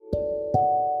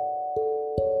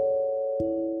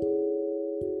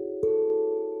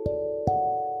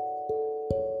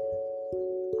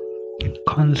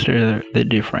consider the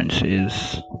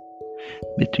differences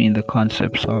between the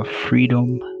concepts of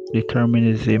freedom,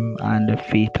 determinism, and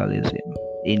fatalism.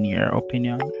 In your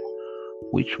opinion,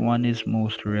 which one is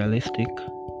most realistic,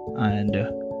 and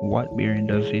what bearing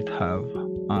does it have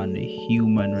on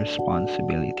human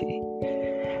responsibility?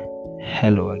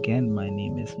 Hello again, my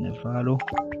name is Nevado,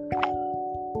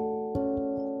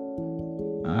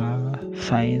 a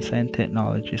science and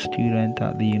technology student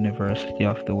at the University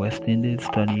of the West Indies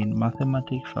studying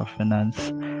mathematics of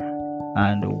finance,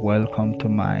 and welcome to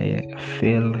my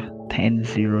Fail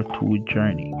 1002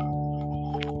 journey.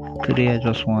 Today I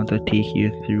just want to take you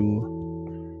through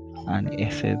an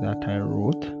essay that I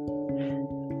wrote.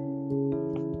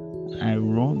 I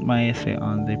wrote my essay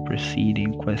on the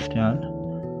preceding question,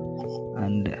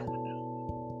 and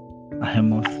I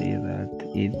must say that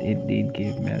it did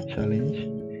give me a challenge.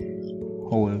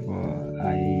 However,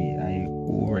 I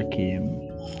overcame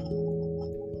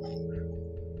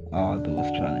all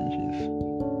those challenges.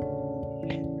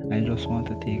 I just want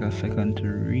to take a second to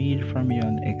read from you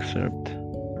an excerpt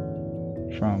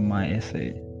from my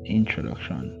essay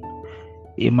introduction.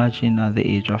 Imagine at the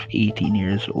age of 18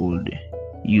 years old,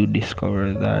 you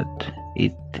discover that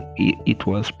it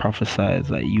was prophesied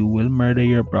that you will murder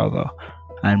your brother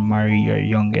and marry your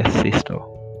youngest sister.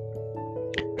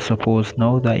 Suppose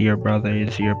now that your brother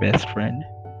is your best friend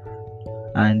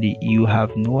and you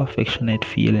have no affectionate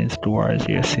feelings towards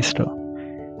your sister.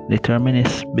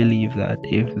 Determinists believe that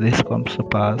if this comes to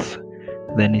pass,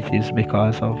 then it is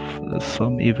because of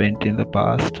some event in the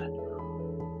past,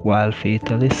 while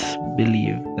fatalists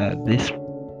believe that this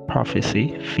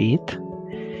prophecy, fate,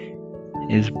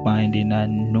 is binding,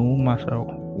 and no matter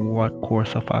what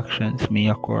course of actions may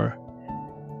occur,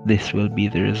 this will be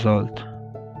the result.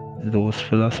 Those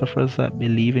philosophers that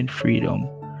believe in freedom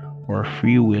or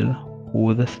free will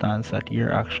hold the stance that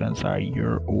your actions are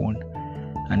your own,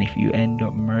 and if you end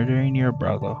up murdering your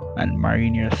brother and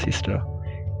marrying your sister,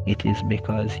 it is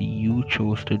because you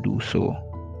chose to do so.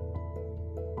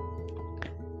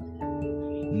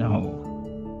 Now,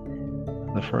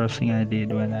 the first thing I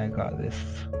did when I got this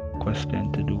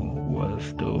question to do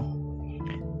was to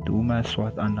do my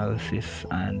SWOT analysis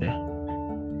and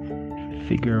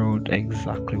figure out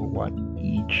exactly what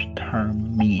each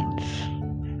term means.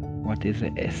 What is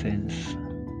the essence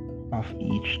of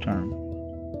each term?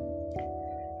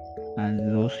 And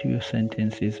those few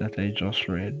sentences that I just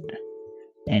read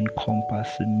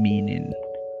encompass the meaning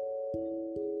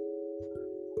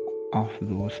of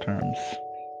those terms.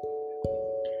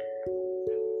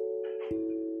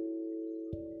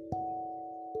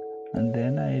 And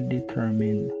then I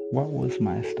determined what was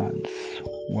my stance.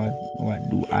 What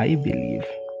do I believe?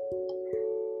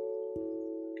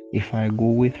 If I go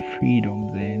with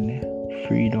freedom, then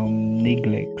freedom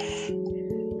neglects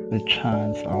the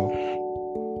chance of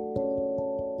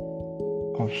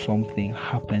something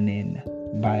happening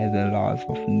by the laws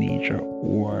of nature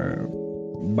or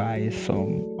by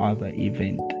some other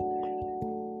event.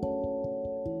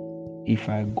 If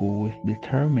I go with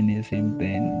determinism,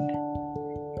 then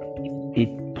it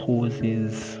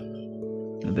poses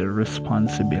the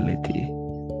responsibility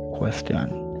question.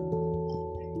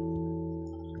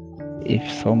 If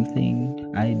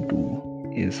something I do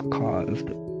is caused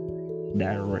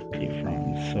directly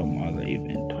from some other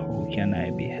event, how can I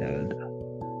be held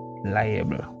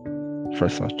liable for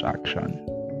such action?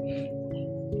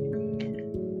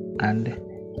 And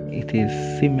it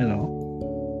is similar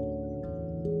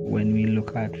when we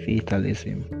look at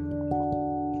fatalism.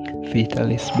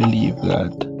 Fatalists believe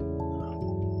that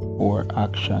our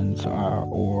actions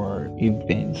or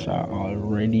events are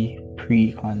already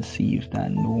preconceived,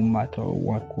 and no matter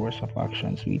what course of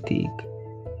actions we take,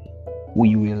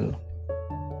 we will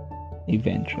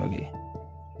eventually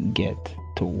get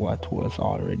to what was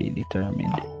already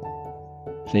determined.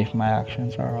 So if my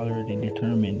actions are already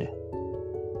determined,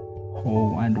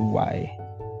 how and why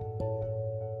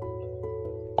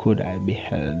could I be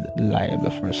held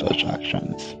liable for such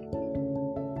actions?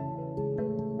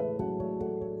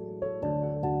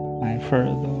 My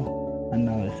further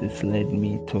analysis led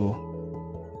me to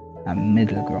a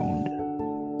middle ground,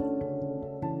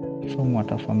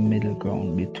 somewhat of a middle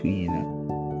ground between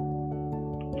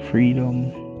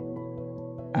freedom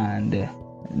and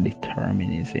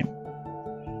determinism.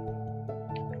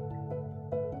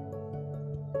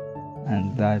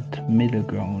 And that middle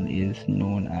ground is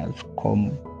known as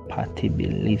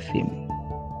compatibilism.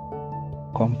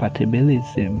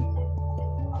 Compatibilism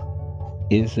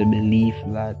is the belief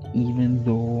that even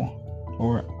though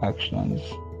our actions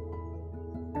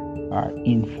are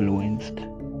influenced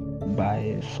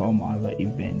by some other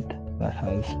event that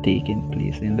has taken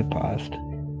place in the past,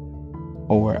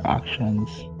 our actions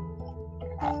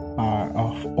are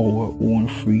of our own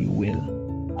free will,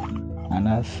 and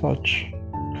as such,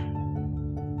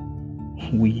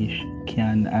 we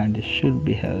can and should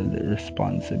be held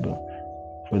responsible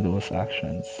for those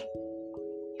actions.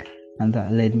 And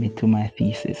that led me to my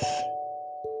thesis.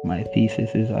 My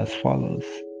thesis is as follows: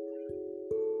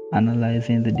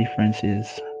 analyzing the differences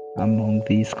among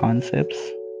these concepts,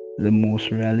 the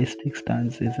most realistic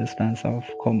stance is a stance of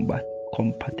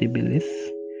compatibilists,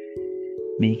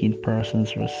 making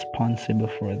persons responsible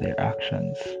for their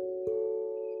actions.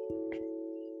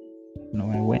 Now,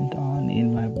 I went on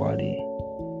in my body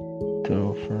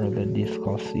to further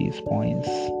discuss these points.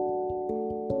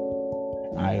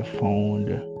 I found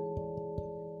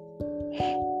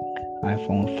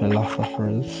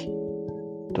philosophers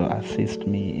to assist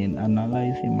me in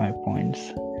analyzing my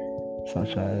points,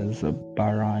 such as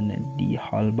Baron D.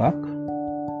 Halbach,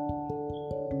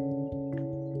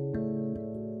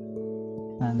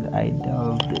 and I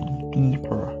delved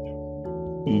deeper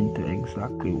into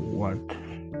exactly what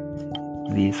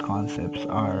these concepts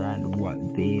are and what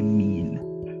they mean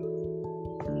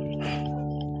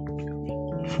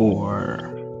for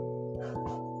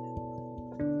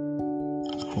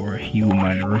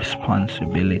human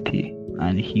responsibility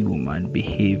and human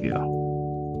behavior.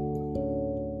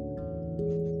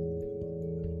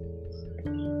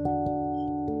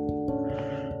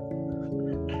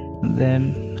 Then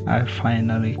I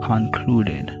finally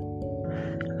concluded,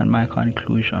 and my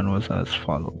conclusion was as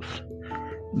follows: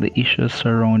 the issues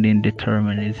surrounding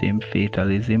determinism,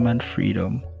 fatalism, and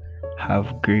freedom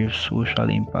have grave social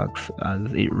impacts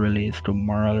as it relates to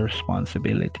moral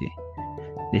responsibility.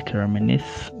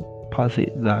 Determinists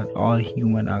posit that all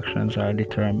human actions are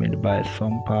determined by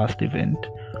some past event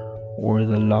or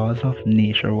the laws of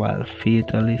nature, while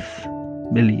fatalists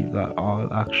believe that all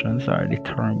actions are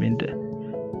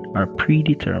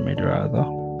predetermined,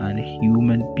 and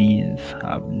human beings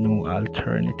have no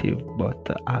alternative but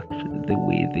to act the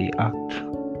way they act.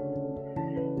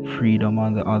 Freedom,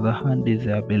 on the other hand, is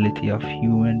the ability of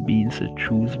human beings to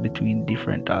choose between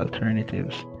different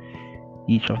alternatives.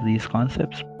 Each of these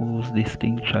concepts pose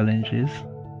distinct challenges.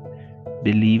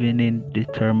 Believing in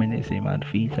determinism and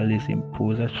fatalism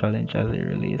pose a challenge as it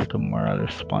relates to moral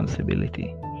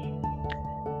responsibility.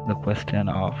 The question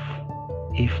of,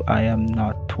 if I am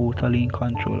not totally in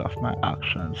control of my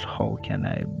actions, how can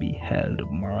I be held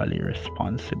morally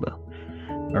responsible,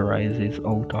 arises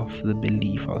out of the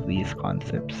belief of these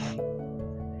concepts.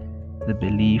 The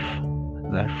belief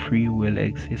that free will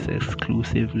exists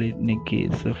exclusively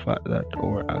negates the fact that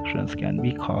our actions can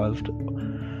be caused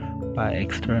by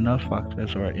external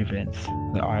factors or events.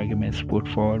 The arguments put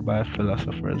forward by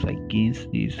philosophers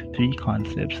against these three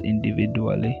concepts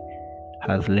individually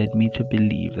has led me to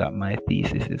believe that my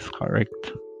thesis is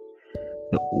correct.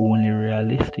 The only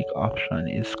realistic option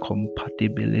is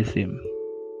compatibilism.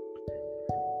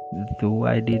 Though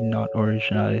I did not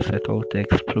originally set out to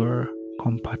explore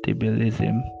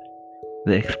compatibilism,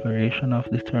 the exploration of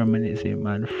determinism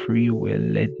and free will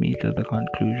led me to the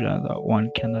conclusion that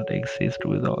one cannot exist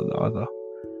without the other.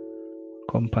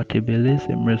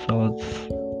 Compatibilism resolves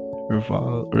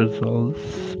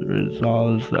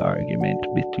the argument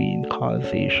between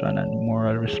causation and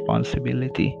moral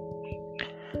responsibility,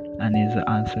 and is the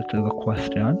answer to the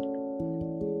question,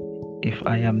 if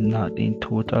I am not in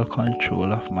total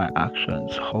control of my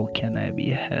actions, how can I be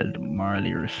held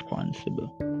morally responsible?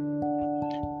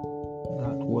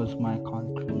 That was my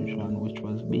conclusion, which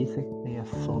was basically a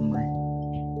summary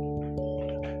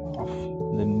of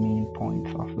the main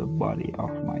points of the body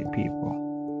of my paper.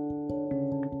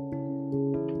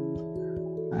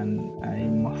 And I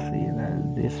must say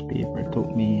that this paper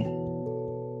took me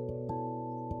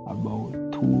about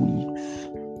 2 weeks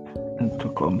to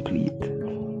complete.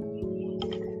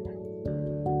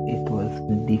 It was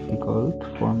difficult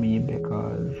for me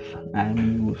because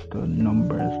I'm used to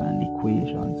numbers and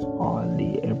equations all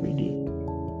day, every day.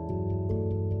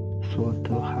 So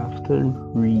to have to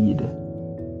read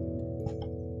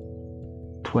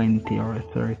 20 or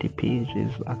 30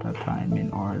 pages at a time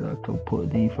in order to put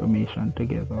the information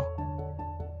together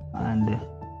and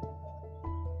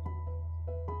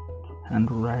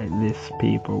write this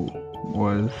paper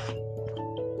was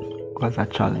a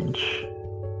challenge.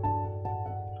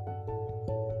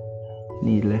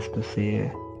 Needless to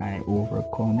say, I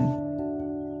overcome,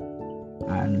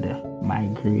 and my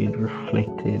grade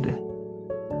reflected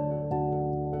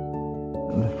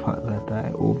the fact that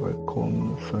I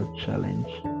overcome such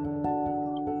challenge.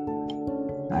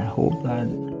 I hope that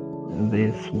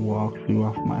this walkthrough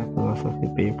of my philosophy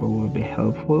paper will be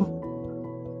helpful,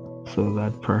 so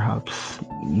that perhaps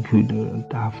you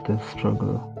don't have to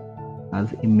struggle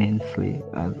as immensely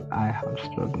as I have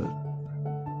struggled.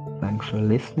 Thanks for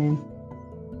listening,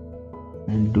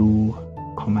 and do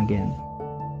come again.